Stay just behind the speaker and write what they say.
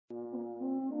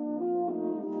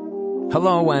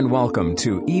Hello and welcome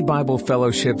to E-Bible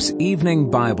Fellowship's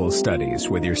Evening Bible Studies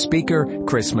with your speaker,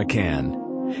 Chris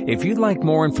McCann. If you'd like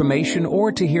more information or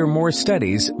to hear more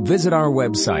studies, visit our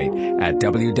website at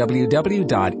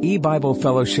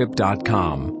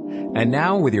www.ebiblefellowship.com. And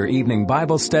now with your evening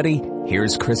Bible study,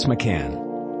 here's Chris McCann.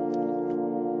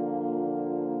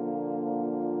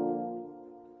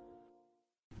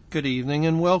 Good evening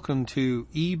and welcome to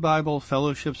E-Bible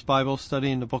Fellowship's Bible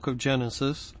study in the book of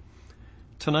Genesis.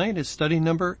 Tonight is study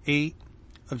number 8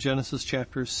 of Genesis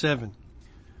chapter 7.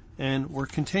 And we're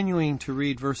continuing to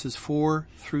read verses 4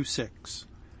 through 6.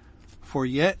 For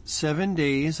yet 7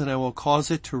 days, and I will cause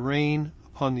it to rain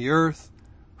upon the earth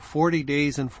 40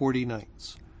 days and 40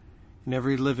 nights. And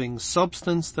every living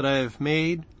substance that I have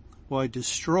made will I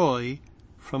destroy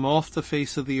from off the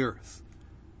face of the earth.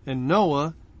 And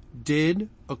Noah did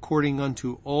according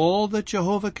unto all that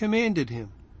Jehovah commanded him.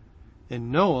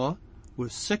 And Noah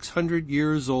was 600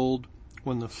 years old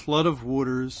when the flood of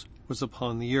waters was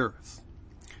upon the earth.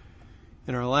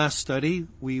 In our last study,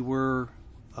 we were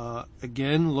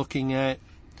again looking at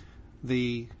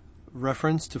the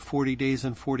reference to 40 days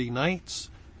and 40 nights,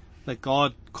 that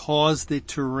God caused it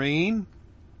to rain,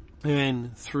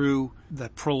 and through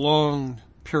that prolonged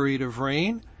period of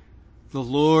rain, the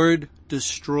Lord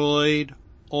destroyed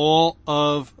all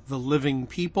of the living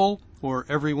people, or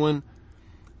everyone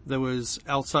that was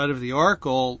outside of the ark,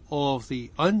 all of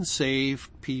the unsaved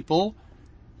people,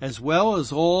 as well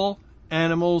as all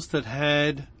animals that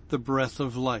had the breath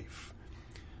of life.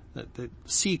 The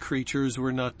sea creatures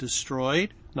were not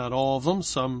destroyed, not all of them,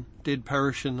 some did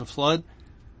perish in the flood,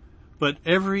 but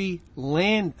every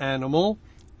land animal,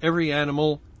 every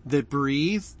animal that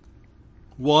breathed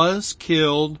was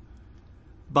killed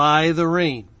by the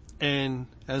rain. And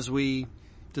as we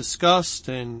discussed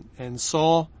and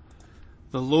saw,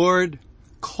 the Lord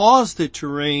caused it to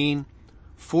rain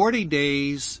 40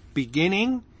 days,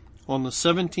 beginning on the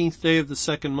 17th day of the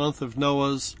second month of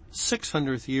Noah's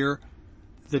 600th year,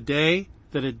 the day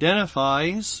that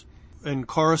identifies and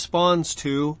corresponds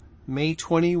to May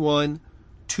 21,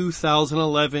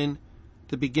 2011,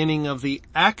 the beginning of the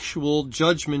actual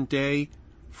judgment day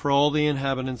for all the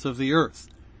inhabitants of the earth.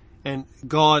 And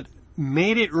God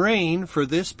made it rain for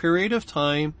this period of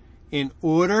time in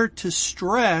order to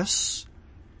stress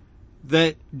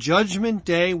that Judgment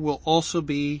Day will also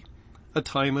be a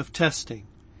time of testing.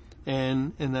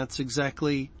 And that's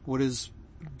exactly what has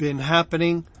been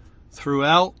happening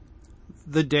throughout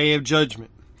the day of judgment.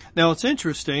 Now it's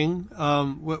interesting,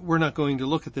 we're not going to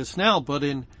look at this now, but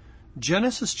in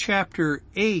Genesis chapter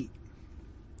 8,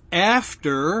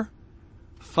 after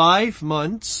 5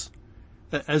 months,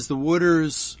 as the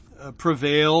waters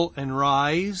prevail and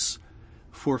rise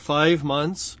for 5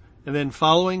 months, and then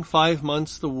following 5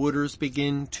 months, the waters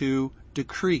begin to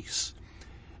decrease.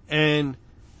 And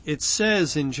it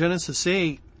says in Genesis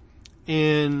 8,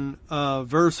 in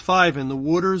verse 5, and the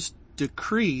waters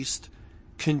decreased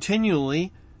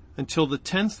continually until the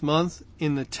 10th month.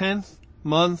 In the 10th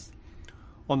month,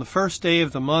 on the first day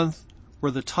of the month,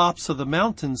 were the tops of the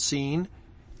mountains seen.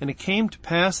 And it came to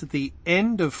pass at the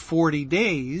end of 40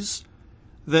 days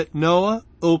that Noah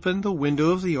opened the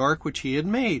window of the ark which he had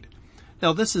made.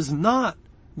 Now, this is not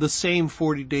the same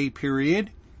 40-day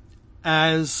period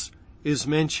as is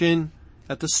mentioned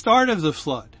at the start of the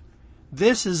flood.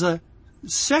 This is a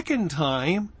second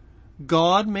time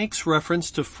God makes reference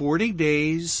to 40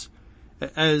 days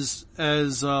as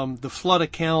the flood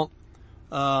account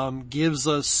gives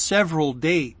us several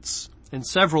dates and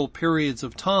several periods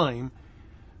of time.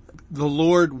 The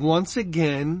Lord once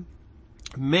again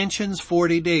mentions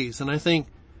 40 days, and I think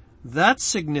that's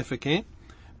significant,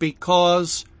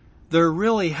 because there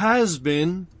really has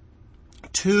been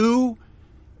 2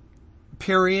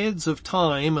 periods of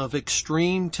time of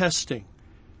extreme testing.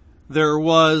 There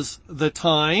was the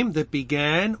time that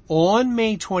began on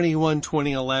May 21,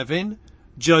 2011,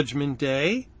 Judgment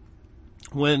Day,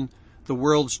 when the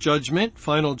world's judgment,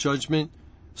 final judgment,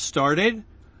 started.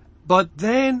 But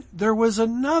then there was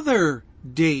another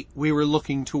date we were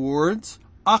looking towards,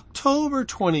 October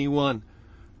 21,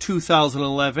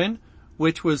 2011,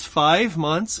 which was 5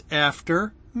 months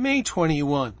after May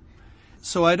 21.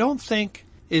 So I don't think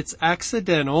it's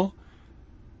accidental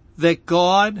that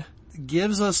God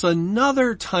gives us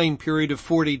another time period of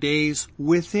 40 days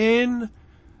within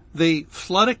the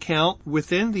flood account,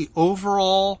 within the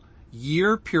overall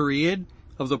year period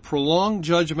of the prolonged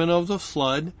judgment of the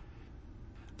flood.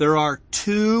 There are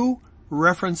 2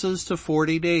 references to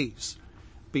 40 days,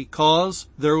 because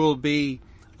there will be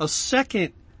a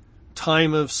second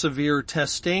time of severe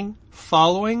testing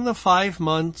following the 5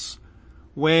 months,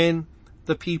 when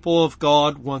the people of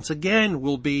God once again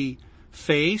will be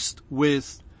faced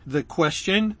with the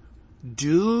question,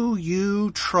 do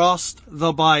you trust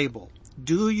the Bible?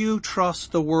 Do you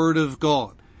trust the Word of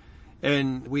God?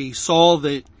 And we saw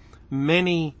that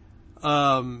many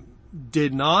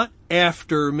did not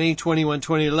after May 21,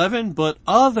 2011, but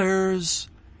others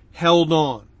held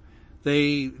on.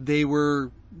 They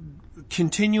were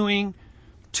continuing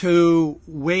to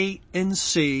wait and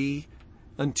see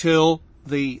until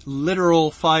the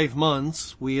literal 5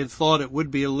 months, we had thought it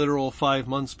would be a literal 5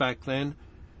 months back then,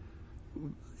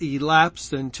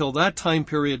 elapsed until that time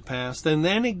period passed. And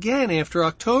then again, after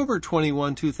October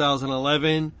 21,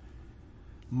 2011,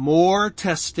 more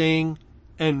testing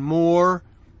and more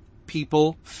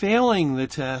people failing the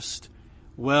test.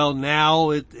 Well, now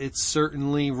it's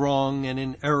certainly wrong and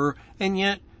in error. And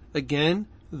yet, again,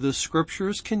 the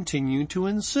scriptures continue to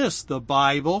insist. The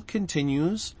Bible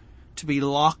continues to be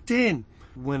locked in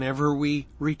whenever we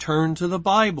return to the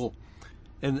Bible.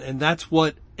 And that's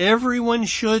what everyone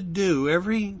should do.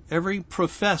 Every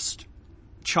professed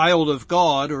child of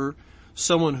God or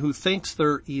someone who thinks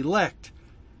they're elect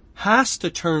has to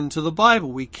turn to the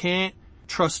Bible. We can't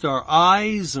trust our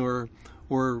eyes or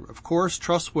of course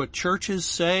trust what churches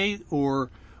say or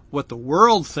what the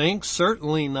world thinks.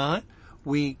 Certainly not.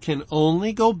 We can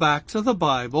only go back to the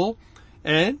Bible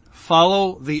and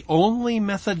follow the only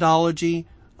methodology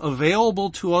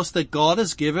available to us that God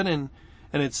has given, and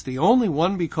it's the only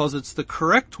one because it's the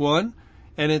correct one,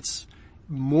 and it's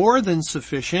more than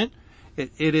sufficient.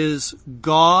 It is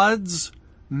God's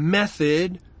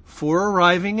method for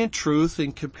arriving at truth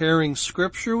and comparing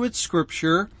Scripture with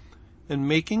Scripture and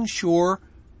making sure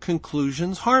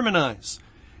conclusions harmonize.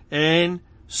 And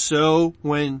so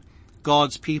when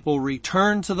God's people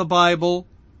return to the Bible,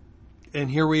 and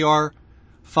here we are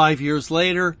 5 years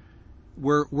later,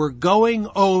 we're going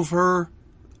over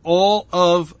all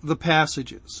of the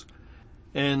passages.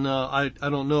 And I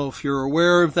don't know if you're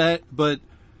aware of that, but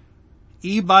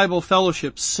E-Bible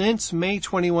Fellowship, since May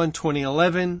 21,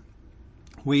 2011,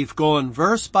 we've gone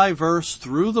verse by verse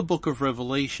through the book of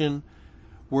Revelation.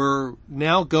 We're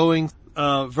now going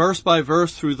verse by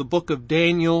verse through the book of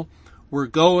Daniel. We're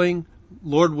going,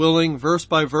 Lord willing, verse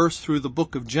by verse through the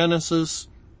book of Genesis.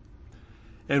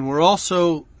 And we're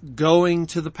also going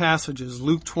to the passages,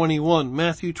 Luke 21,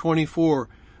 Matthew 24,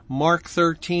 Mark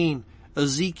 13,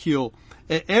 Ezekiel.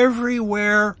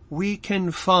 Everywhere we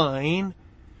can find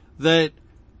that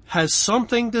has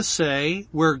something to say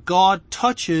where God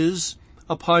touches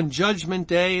upon Judgment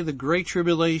Day, the Great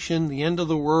Tribulation, the end of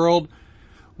the world,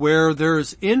 where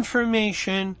there's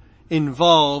information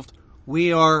involved,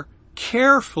 we are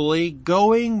carefully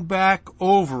going back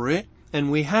over it,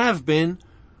 and we have been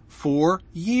for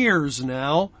years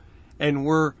now, and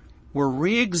we're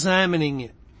re-examining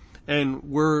it, and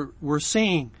we're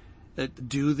seeing that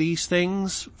do these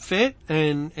things fit,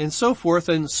 and so forth.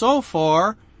 And so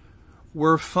far,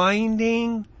 we're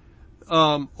finding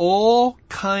all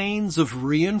kinds of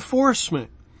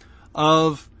reinforcement,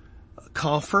 of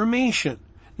confirmation.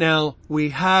 Now, we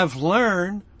have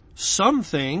learned some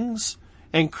things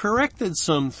and corrected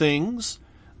some things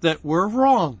that were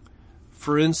wrong.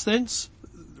 For instance,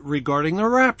 regarding the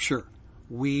rapture,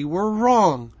 we were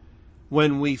wrong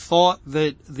when we thought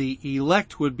that the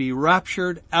elect would be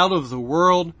raptured out of the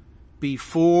world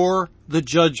before the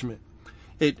judgment.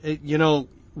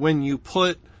 When you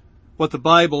put what the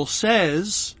Bible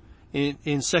says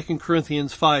in 2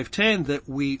 Corinthians 5:10, that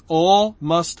we all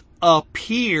must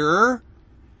appear,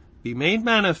 be made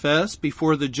manifest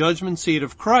before the judgment seat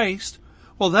of Christ,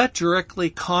 well, that directly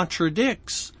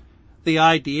contradicts the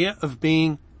idea of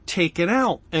being taken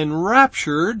out and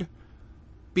raptured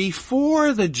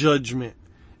before the judgment.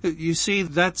 You see,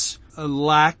 that's a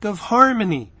lack of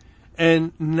harmony.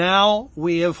 And now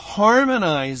we have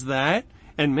harmonized that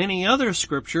and many other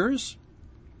scriptures,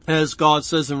 as God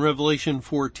says in Revelation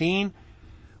 14,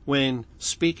 when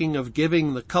speaking of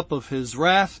giving the cup of his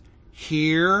wrath,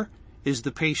 here is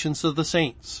the patience of the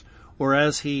saints. Or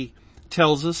as he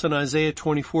tells us in Isaiah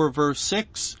 24 verse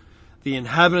 6, the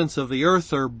inhabitants of the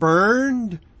earth are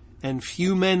burned and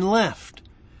few men left.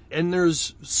 And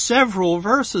there's several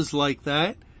verses like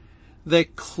that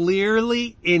that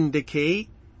clearly indicate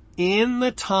in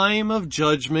the time of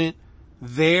judgment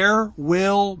there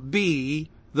will be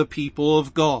the people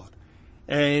of God.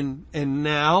 And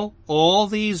now all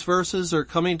these verses are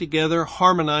coming together,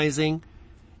 harmonizing,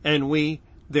 and we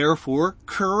therefore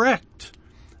correct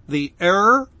the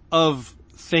error of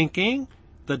thinking,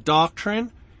 the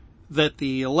doctrine that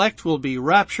the elect will be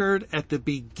raptured at the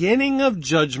beginning of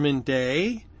Judgment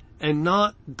Day and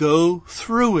not go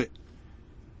through it.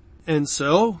 And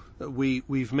so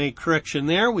we've made correction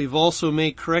there. We've also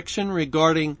made correction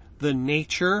regarding the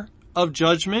nature of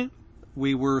judgment.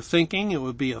 We were thinking it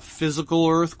would be a physical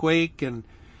earthquake and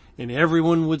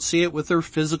everyone would see it with their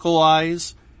physical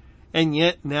eyes. And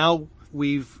yet now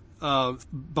we've,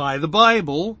 by the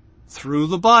Bible, through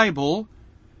the Bible,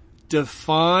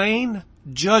 define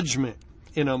judgment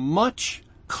in a much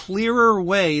clearer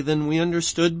way than we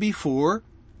understood before.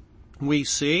 We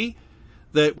see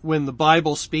that when the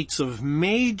Bible speaks of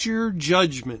major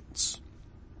judgments,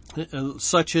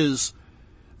 such as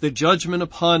the judgment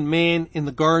upon man in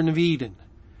the Garden of Eden,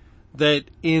 that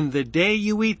in the day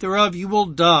you eat thereof you will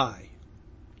die.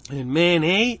 And man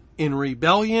ate in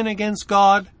rebellion against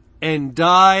God and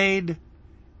died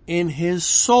in his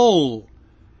soul.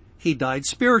 He died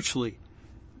spiritually.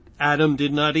 Adam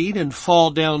did not eat and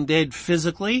fall down dead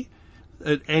physically.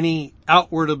 Any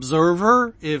outward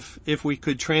observer, if we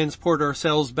could transport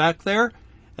ourselves back there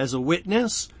as a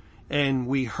witness, and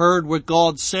we heard what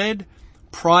God said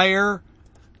prior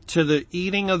to the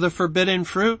eating of the forbidden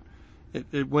fruit,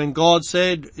 when God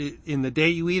said, in the day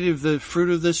you eat of the fruit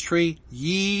of this tree,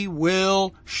 ye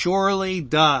will surely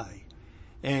die.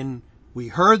 And we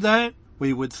heard that,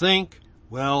 we would think,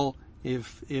 well,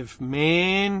 if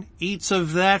man eats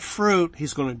of that fruit,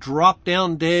 he's going to drop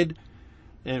down dead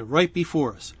right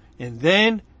before us. And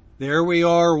then there we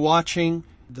are watching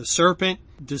the serpent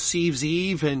deceives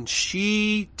Eve, and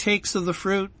she takes of the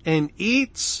fruit and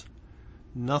eats.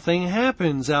 Nothing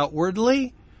happens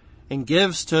outwardly, and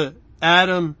gives to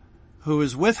Adam who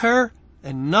is with her,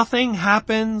 and nothing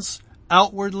happens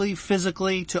outwardly,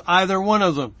 physically to either one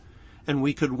of them. And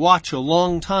we could watch a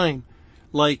long time,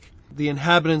 like the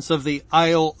inhabitants of the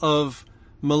Isle of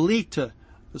Melita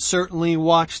certainly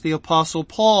watched the Apostle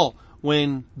Paul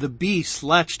when the beast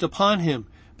latched upon him,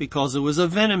 because it was a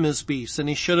venomous beast and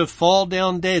he should have fallen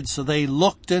down dead. So they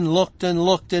looked and looked and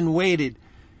looked and waited,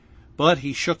 but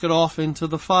he shook it off into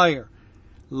the fire.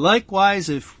 Likewise,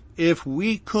 if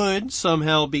we could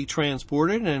somehow be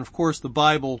transported, and of course the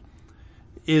Bible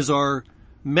is our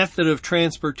method of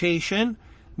transportation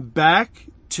back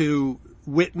to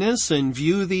witness and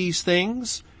view these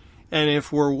things, and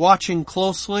if we're watching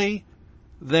closely,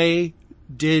 they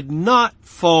did not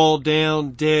fall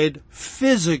down dead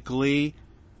physically,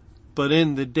 but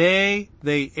in the day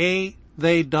they ate,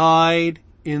 they died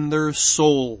in their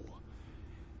soul.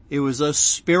 It was a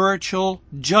spiritual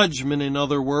judgment, in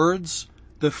other words,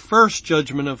 the first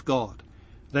judgment of God.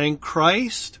 Then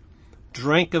Christ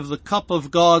drank of the cup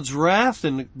of God's wrath,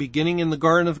 and beginning in the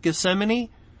Garden of Gethsemane,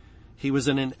 he was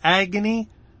in an agony.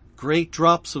 Great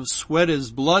drops of sweat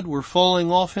as blood were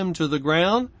falling off him to the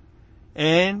ground,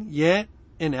 and yet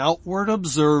an outward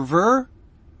observer,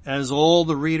 as all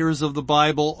the readers of the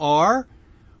Bible are,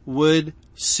 would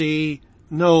see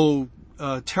no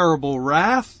terrible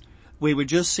wrath. We would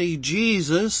just see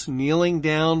Jesus kneeling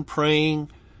down, praying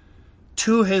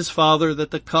to his Father that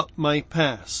the cup might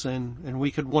pass. And we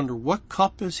could wonder, what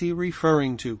cup is he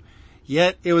referring to?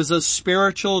 Yet it was a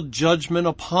spiritual judgment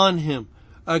upon him,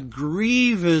 a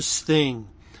grievous thing.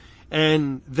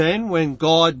 And then when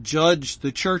God judged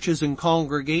the churches and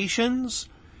congregations,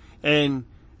 and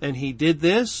he did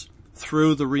this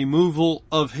through the removal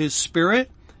of his Spirit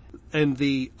and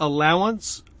the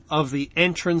allowance of the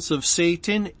entrance of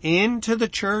Satan into the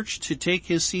church to take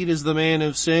his seat as the man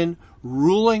of sin,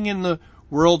 ruling in the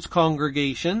world's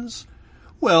congregations.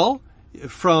 Well,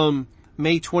 from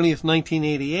May 20th,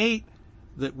 1988,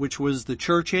 which was the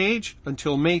church age,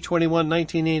 until May 21,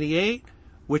 1988,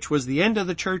 which was the end of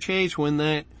the church age, when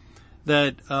that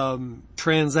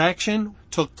transaction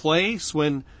took place,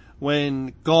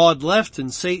 when God left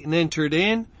and Satan entered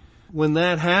in. When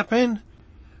that happened,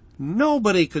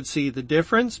 nobody could see the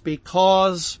difference,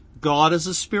 because God is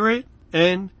a spirit,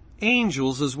 and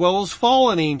angels, as well as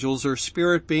fallen angels, are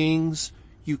spirit beings.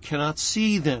 You cannot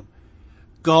see them.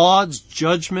 God's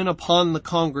judgment upon the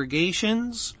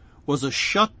congregations was a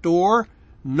shut door,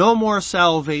 no more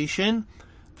salvation.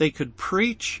 They could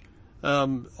preach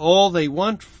all they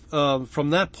want from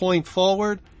that point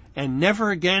forward, and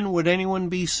never again would anyone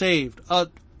be saved. An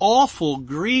awful,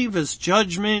 grievous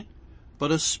judgment,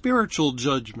 but a spiritual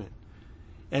judgment.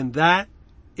 And that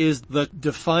is the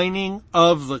defining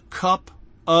of the cup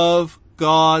of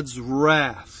God's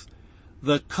wrath.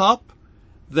 The cup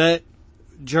that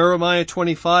Jeremiah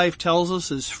 25 tells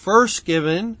us is first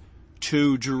given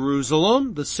to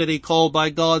Jerusalem, the city called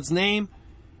by God's name,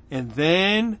 and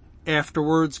then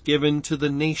afterwards given to the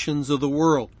nations of the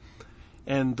world.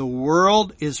 And the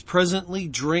world is presently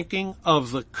drinking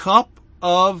of the cup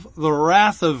of the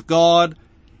wrath of God,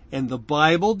 and the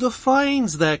Bible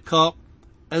defines that cup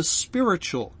as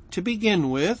spiritual. To begin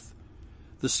with,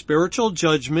 the spiritual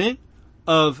judgment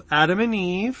of Adam and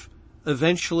Eve,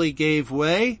 eventually gave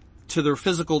way to their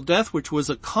physical death, which was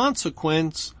a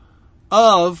consequence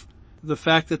of the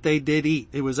fact that they did eat.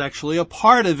 It was actually a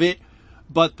part of it,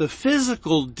 but the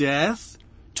physical death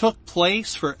took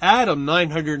place for Adam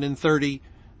 930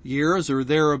 years or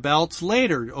thereabouts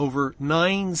later. Over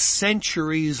 9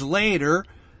 centuries later,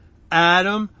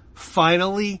 Adam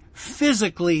finally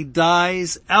physically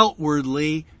dies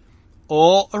outwardly,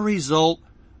 all a result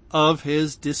of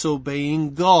his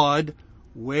disobeying God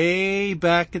way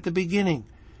back at the beginning.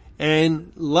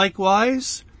 And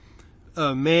likewise,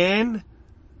 man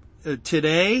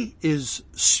today is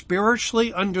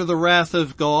spiritually under the wrath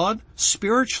of God,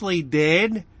 spiritually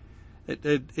dead.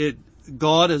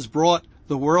 God has brought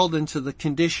the world into the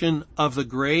condition of the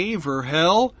grave or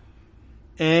hell,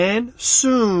 and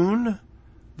soon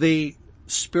the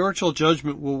spiritual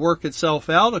judgment will work itself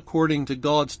out according to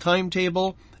God's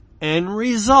timetable and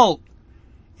result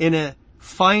in a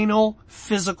final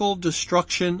physical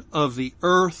destruction of the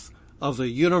earth, of the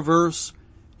universe,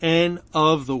 and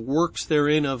of the works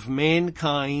therein of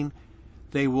mankind.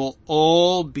 They will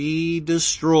all be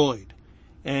destroyed.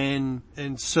 And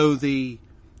so the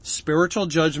spiritual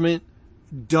judgment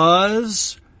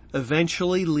does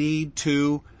eventually lead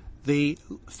to the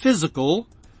physical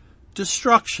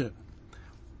destruction.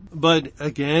 But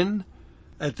again,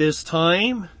 at this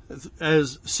time,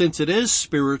 since it is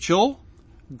spiritual,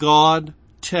 God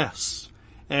tests.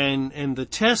 And the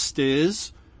test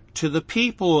is, to the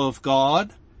people of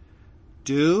God,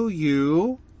 do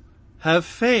you have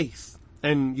faith?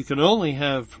 And you can only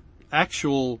have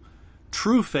actual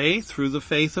true faith through the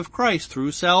faith of Christ,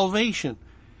 through salvation.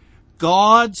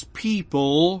 God's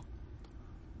people,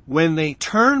 when they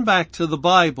turn back to the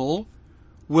Bible,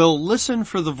 will listen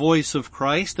for the voice of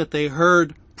Christ that they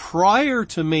heard prior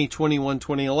to May 21,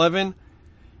 2011,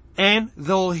 and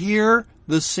they'll hear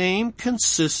the same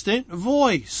consistent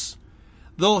voice.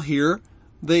 They'll hear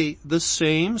the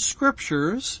same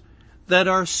scriptures that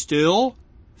are still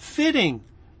fitting,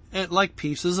 like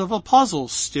pieces of a puzzle,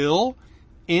 still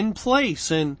in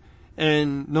place. And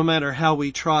no matter how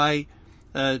we try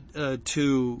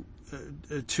to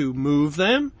move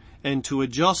them and to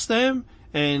adjust them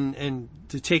and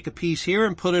to take a piece here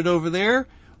and put it over there,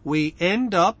 we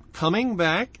end up coming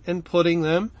back and putting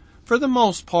them, for the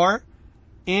most part,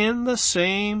 in the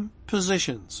same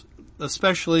positions,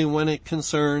 especially when it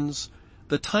concerns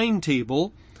the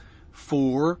timetable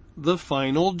for the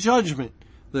final judgment,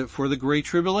 for the Great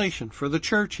Tribulation, for the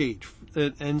church age,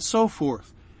 and so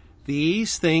forth.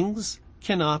 These things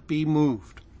cannot be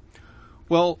moved.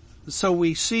 Well, so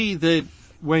we see that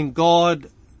when God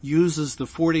uses the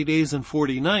 40 days and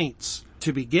 40 nights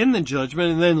to begin the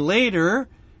judgment, and then later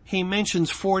he mentions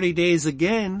 40 days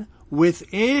again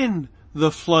within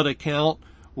the flood account,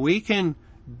 we can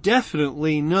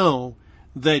definitely know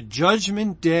that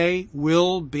Judgment Day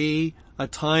will be a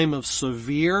time of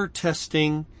severe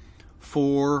testing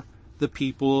for the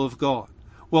people of God.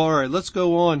 Well, all right, let's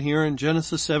go on here in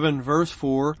Genesis 7 verse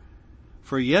 4.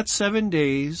 For yet 7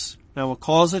 days, and I will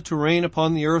cause it to rain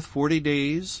upon the earth 40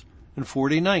 days and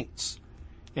 40 nights.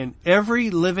 And every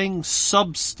living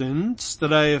substance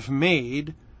that I have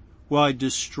made will I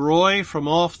destroy from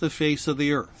off the face of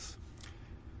the earth.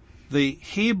 The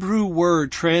Hebrew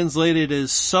word translated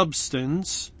as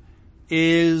substance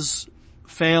is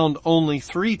found only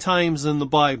 3 times in the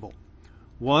Bible.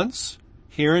 Once,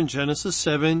 here in Genesis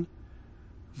 7,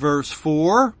 verse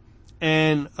 4,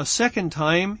 and a second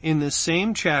time in this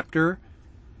same chapter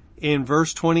in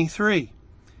verse 23.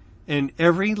 And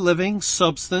every living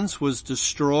substance was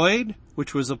destroyed,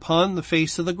 which was upon the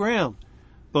face of the ground,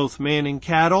 both man and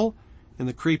cattle, and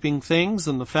the creeping things,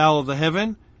 and the fowl of the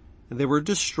heaven, and they were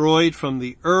destroyed from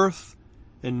the earth,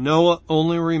 and Noah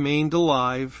only remained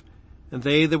alive, and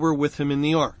they that were with him in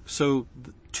the ark. So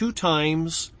 2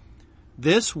 times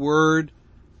this word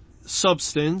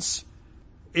substance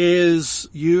is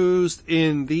used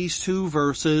in these 2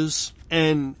 verses,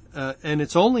 and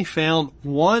it's only found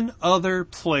one other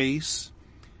place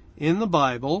in the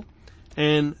Bible,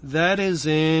 and that is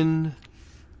in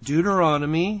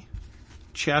Deuteronomy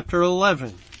chapter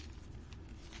 11.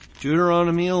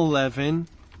 Deuteronomy 11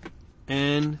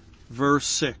 and verse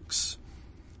 6.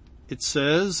 It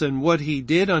says, And what he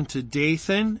did unto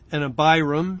Dathan and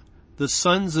Abiram, the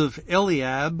sons of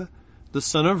Eliab, the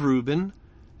son of Reuben,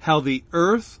 how the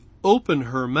earth opened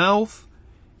her mouth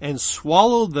and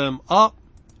swallowed them up,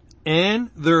 and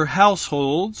their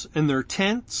households and their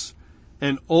tents,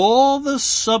 and all the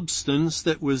substance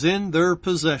that was in their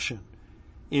possession,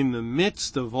 in the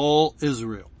midst of all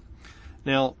Israel.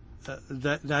 Now,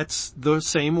 that's the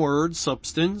same word,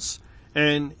 substance,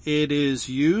 and it is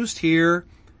used here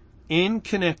in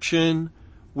connection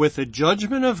with the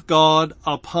judgment of God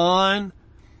upon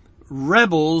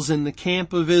rebels in the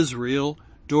camp of Israel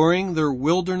during their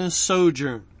wilderness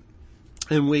sojourn.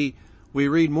 And we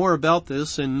read more about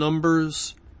this in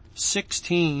Numbers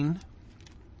 16,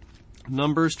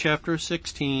 Numbers chapter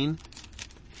 16,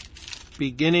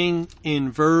 beginning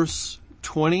in verse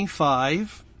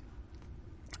 25.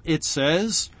 It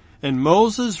says, "And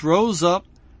Moses rose up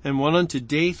and went unto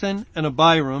Dathan and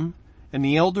Abiram, and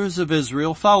the elders of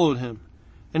Israel followed him.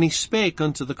 And he spake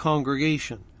unto the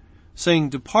congregation, saying,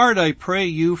 Depart, I pray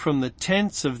you, from the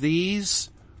tents of these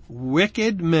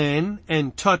wicked men,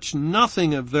 and touch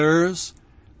nothing of theirs,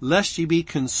 lest ye be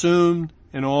consumed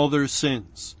in all their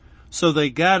sins. So they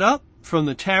got up from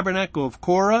the tabernacle of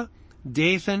Korah,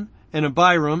 Dathan, and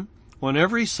Abiram on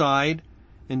every side,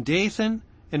 and Dathan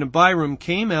and Abiram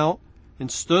came out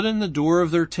and stood in the door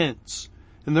of their tents,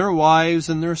 and their wives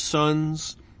and their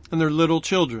sons and their little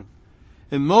children.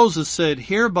 And Moses said,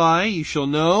 Hereby ye shall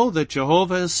know that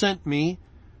Jehovah has sent me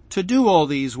to do all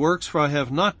these works, for I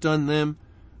have not done them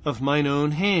of mine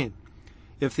own hand.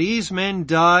 If these men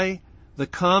die the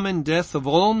common death of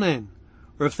all men,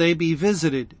 or if they be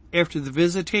visited after the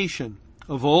visitation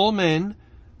of all men,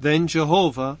 then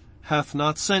Jehovah hath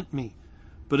not sent me.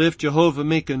 But if Jehovah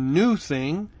make a new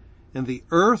thing, and the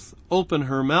earth open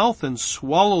her mouth and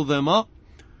swallow them up,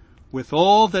 with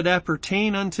all that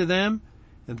appertain unto them,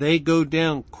 and they go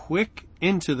down quick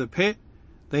into the pit,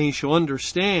 then ye shall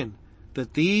understand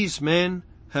that these men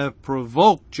have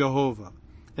provoked Jehovah.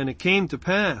 And it came to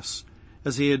pass,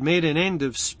 as he had made an end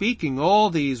of speaking all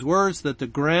these words, that the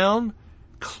ground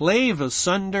clave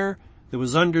asunder that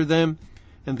was under them,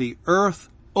 and the earth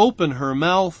opened her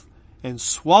mouth and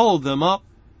swallowed them up,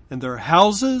 and their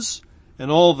houses, and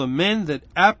all the men that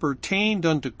appertained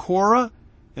unto Korah,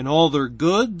 and all their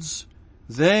goods,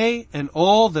 they and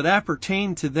all that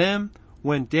appertained to them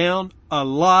went down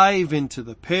alive into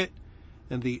the pit,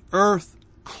 and the earth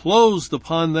closed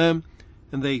upon them,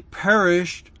 and they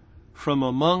perished from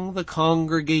among the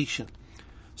congregation."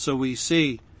 So we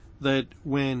see that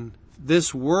when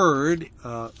this word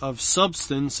of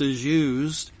substance is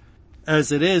used, as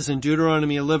it is in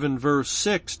Deuteronomy 11 verse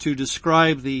 6, to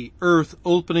describe the earth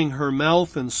opening her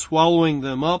mouth and swallowing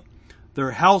them up,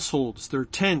 their households, their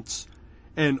tents,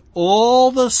 and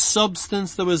all the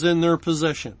substance that was in their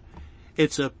possession.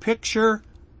 It's a picture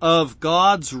of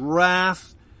God's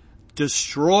wrath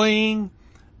destroying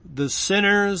the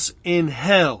sinners in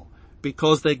hell,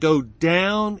 because they go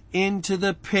down into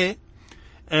the pit,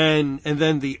 and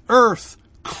then the earth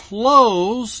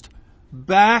closed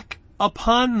back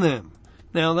upon them.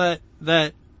 Now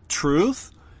that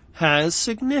truth has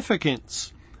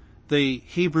significance. The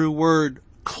Hebrew word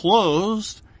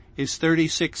closed is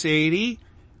 3680,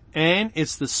 and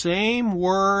it's the same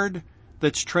word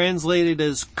that's translated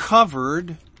as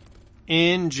covered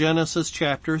in Genesis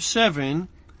chapter 7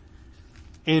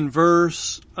 in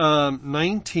verse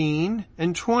 19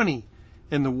 and 20.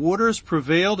 "And the waters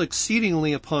prevailed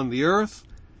exceedingly upon the earth,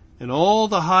 and all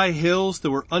the high hills that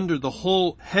were under the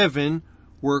whole heaven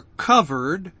were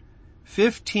covered.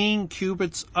 15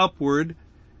 cubits upward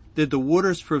did the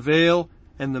waters prevail,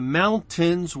 and the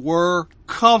mountains were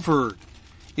covered."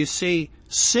 You see,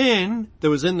 sin that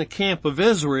was in the camp of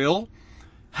Israel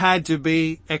had to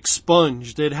be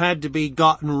expunged. It had to be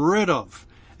gotten rid of.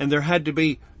 And there had to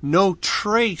be no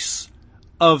trace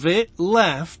of it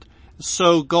left.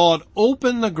 So God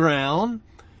opened the ground,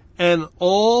 and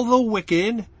all the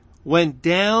wicked went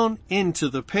down into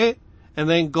the pit, and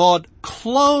then God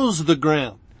closed the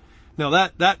ground. Now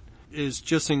that is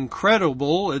just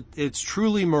incredible. It's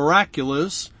truly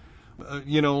miraculous.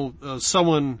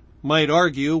 Someone might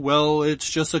argue, well, it's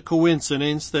just a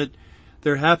coincidence that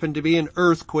there happened to be an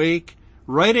earthquake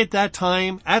right at that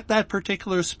time, at that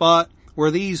particular spot,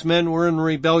 where these men were in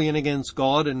rebellion against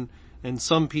God, and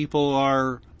some people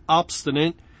are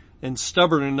obstinate and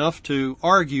stubborn enough to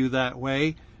argue that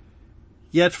way.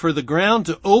 Yet for the ground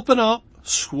to open up,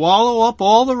 swallow up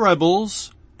all the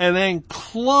rebels, and then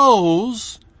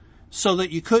close so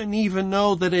that you couldn't even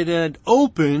know that it had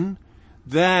opened,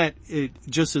 that it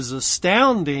just is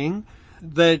astounding.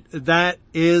 That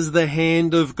is the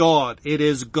hand of God. It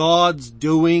is God's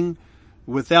doing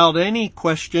without any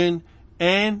question,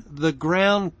 and the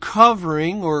ground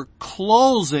covering or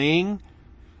closing,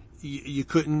 you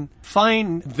couldn't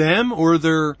find them or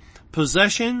their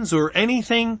possessions or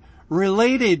anything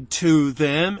related to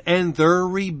them and their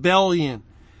rebellion.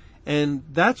 And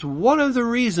that's one of the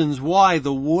reasons why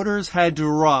the waters had to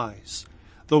rise.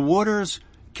 The waters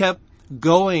kept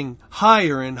going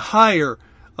higher and higher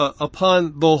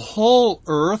upon the whole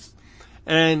earth,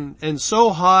 and so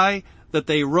high that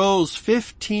they rose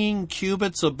 15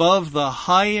 cubits above the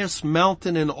highest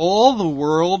mountain in all the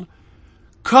world,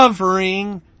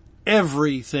 covering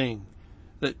everything.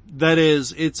 That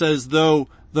is, it's as though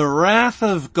the wrath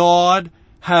of God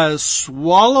has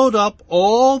swallowed up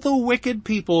all the wicked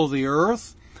people of the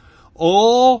earth,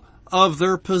 all of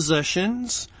their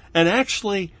possessions, and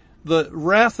actually the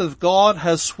wrath of God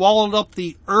has swallowed up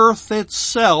the earth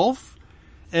itself,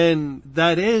 and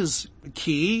that is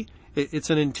key.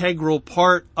 It's an integral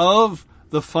part of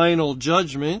the final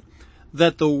judgment,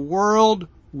 that the world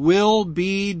will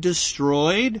be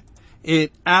destroyed.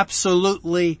 It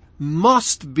absolutely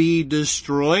must be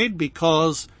destroyed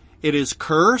because it is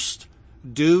cursed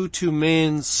due to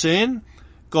man's sin.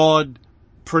 God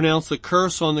pronounced a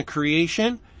curse on the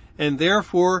creation, and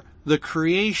therefore the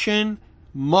creation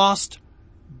must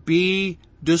be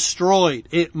destroyed.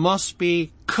 It must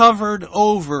be covered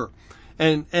over,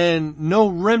 and no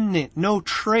remnant, no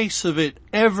trace of it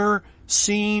ever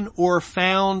seen or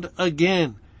found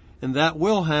again. And that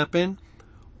will happen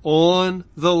on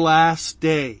the last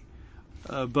day.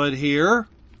 But here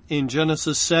in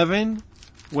Genesis 7,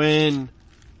 when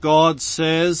God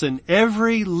says, "And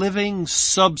every living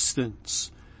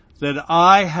substance that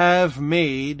I have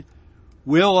made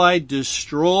will I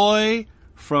destroy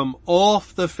from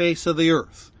off the face of the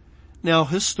earth." Now,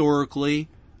 historically,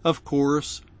 of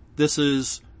course, this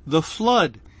is the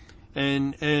flood.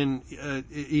 And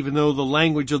even though the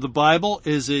language of the Bible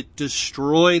is it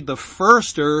destroyed the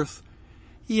first earth,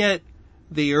 yet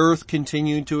the earth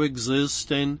continued to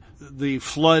exist, and the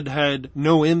flood had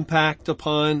no impact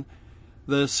upon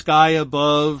the sky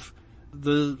above,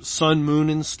 the sun, moon,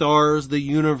 and stars, the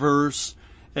universe,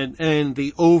 and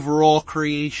the overall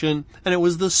creation. And it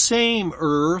was the same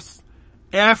earth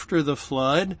after the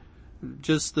flood,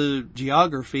 just the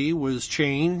geography was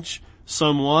changed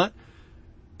somewhat,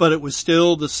 but it was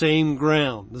still the same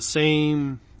ground, the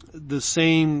same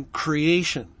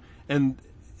creation.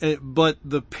 But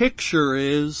the picture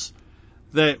is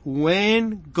that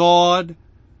when God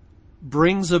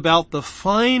brings about the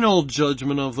final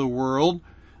judgment of the world,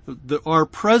 our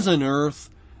present earth,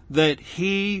 that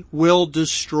he will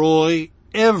destroy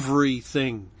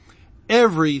everything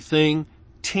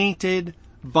tainted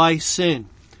by sin.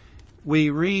 We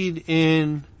read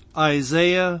in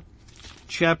Isaiah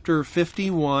chapter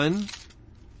 51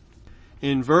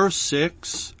 in verse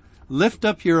 6, "Lift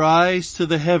up your eyes to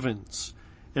the heavens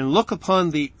and look upon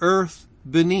the earth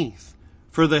beneath,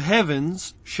 for the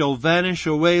heavens shall vanish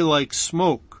away like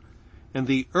smoke, and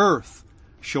the earth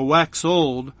shall wax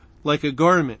old like a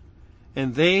garment,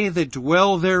 and they that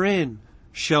dwell therein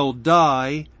shall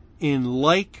die in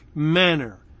like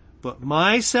manner. But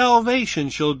my salvation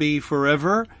shall be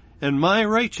forever, and my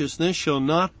righteousness shall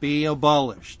not be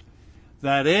abolished."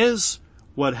 That is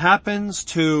what happens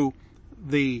to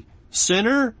the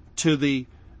sinner, to the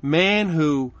man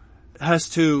who has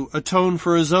to atone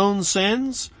for his own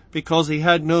sins because he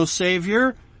had no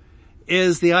Savior,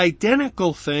 is the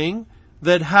identical thing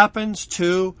that happens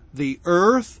to the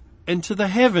earth and to the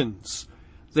heavens.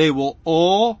 They will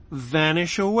all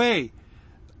vanish away.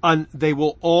 They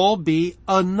will all be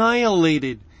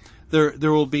annihilated.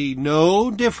 There will be no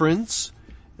difference.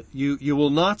 You will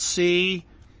not see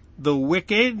the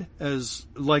wicked as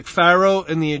like Pharaoh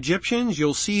and the Egyptians.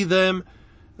 You'll see them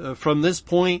from this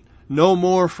point no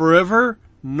more forever,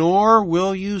 nor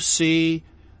will you see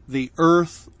the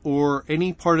earth or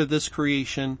any part of this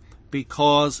creation,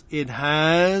 because it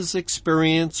has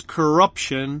experienced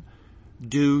corruption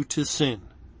due to sin.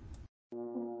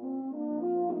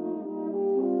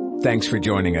 Thanks for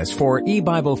joining us for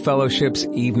E-Bible Fellowship's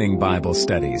Evening Bible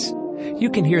Studies. You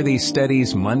can hear these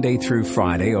studies Monday through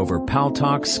Friday over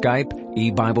Paltalk, Skype,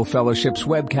 E-Bible Fellowship's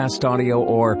webcast audio,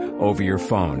 or over your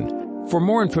phone. For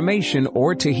more information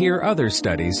or to hear other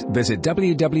studies, visit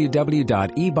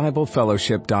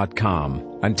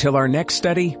www.ebiblefellowship.com. Until our next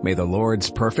study, may the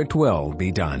Lord's perfect will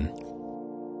be done.